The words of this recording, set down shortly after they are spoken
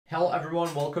Hello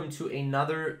everyone, welcome to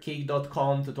another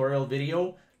Kik.com tutorial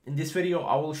video. In this video,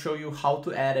 I will show you how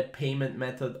to add a payment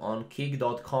method on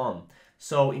Kik.com.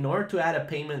 So in order to add a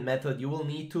payment method, you will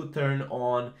need to turn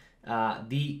on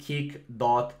the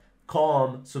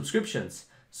Kik.com subscriptions.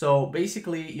 So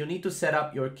basically, you need to set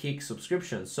up your Kik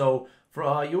subscription. So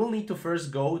you will need to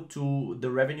first go to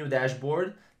the revenue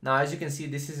dashboard. Now, as you can see,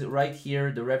 this is right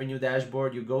here, the revenue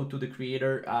dashboard. You go to the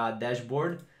creator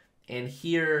dashboard. And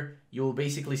here you'll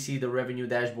basically see the revenue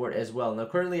dashboard as well. Now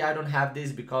currently I don't have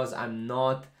this because I'm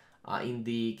not in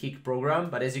the Kik program,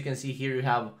 but as you can see here you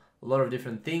have a lot of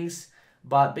different things.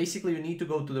 But basically you need to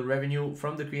go to the revenue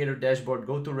from the creator dashboard,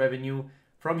 go to revenue.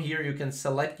 From here you can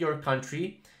select your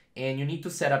country and you need to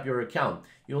set up your account.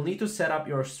 You'll need to set up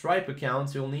your Stripe account,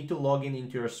 so you'll need to log in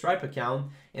into your Stripe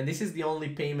account, and this is the only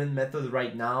payment method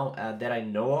right now that I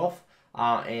know of.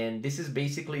 And this is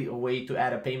basically a way to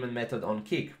add a payment method on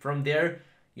Kik. From there,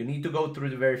 you need to go through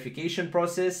the verification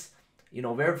process,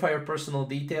 verify your personal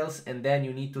details, and then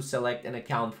you need to select an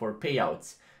account for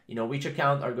payouts. Which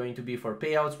account are going to be for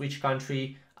payouts, which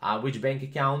country, which bank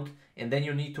account, and then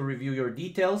you need to review your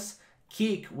details.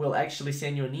 Kik will actually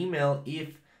send you an email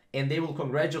and they will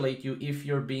congratulate you if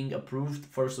you're being approved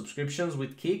for subscriptions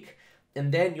with Kik,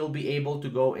 and then you'll be able to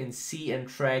go and see and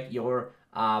track your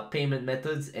payment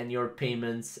methods and your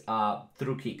payments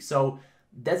through Kik. So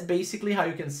that's basically how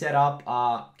you can set up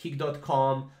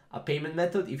Kik.com a payment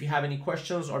method. If you have any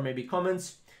questions or maybe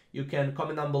comments, you can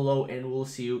comment down below and we'll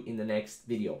see you in the next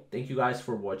video. Thank you guys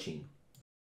for watching.